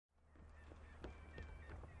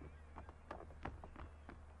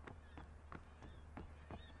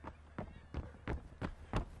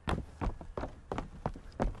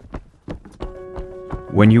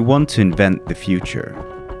When you want to invent the future,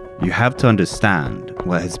 you have to understand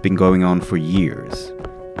what has been going on for years,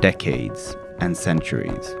 decades, and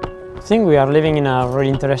centuries. I think we are living in a really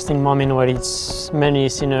interesting moment where it's many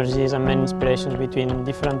synergies and many inspirations between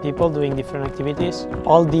different people doing different activities.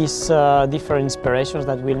 All these different inspirations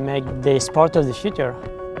that will make the sport of the future.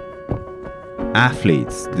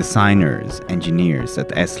 Athletes, designers, engineers at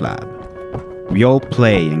SLab, we all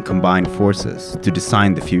play and combine forces to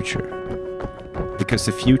design the future. Because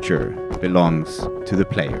the future belongs to the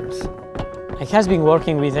players. I have been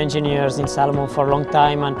working with engineers in Salomon for a long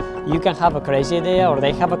time, and you can have a crazy idea or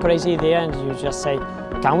they have a crazy idea and you just say,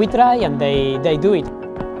 can we try? And they do it.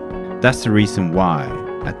 That's the reason why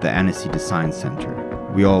at the NSC Design Center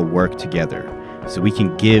we all work together so we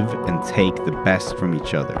can give and take the best from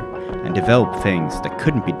each other and develop things that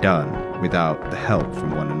couldn't be done without the help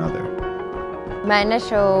from one another. My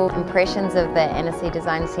initial impressions of the NSC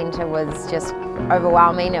Design Centre was just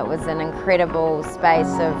overwhelming. It was an incredible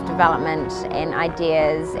space of development and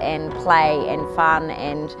ideas and play and fun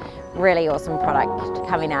and really awesome product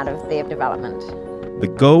coming out of their development. The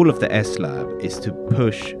goal of the SLab is to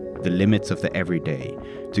push the limits of the everyday,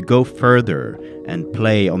 to go further and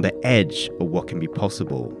play on the edge of what can be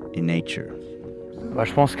possible in nature.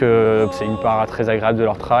 Je pense que c'est une part très agréable de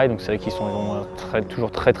leur travail, donc c'est vrai qu'ils sont toujours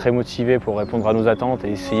très motivés pour répondre à nos attentes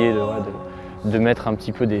et essayer de mettre un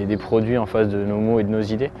petit peu des produits en face de nos mots et de nos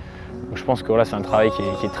idées. Donc je pense que voilà, c'est un travail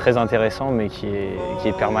qui est très intéressant mais qui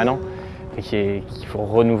est permanent et qu'il faut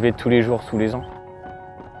renouveler tous les jours, tous les ans.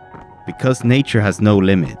 Because nature has no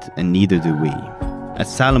limit and neither do we. At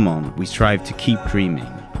Salomon, we strive to keep dreaming,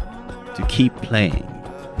 to keep playing,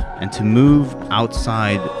 and to move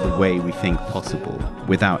outside the way we think possible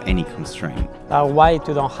without any constraint. Why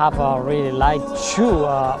to don't have a really light shoe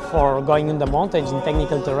for going in the mountains in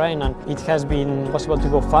technical terrain, and it has been possible to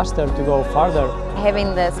go faster, to go farther.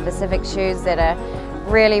 Having the specific shoes that are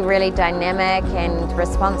really dynamic and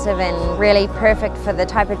responsive and really perfect for the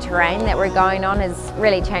type of terrain that we're going on has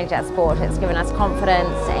really changed our sport. It's given us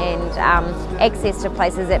confidence and access to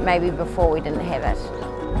places that maybe before we didn't have it.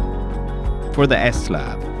 For the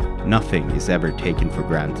SLab, nothing is ever taken for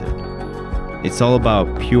granted. It's all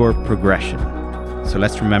about pure progression. So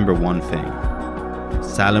let's remember one thing.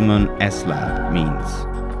 Salomon SLab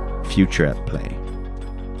means future at play.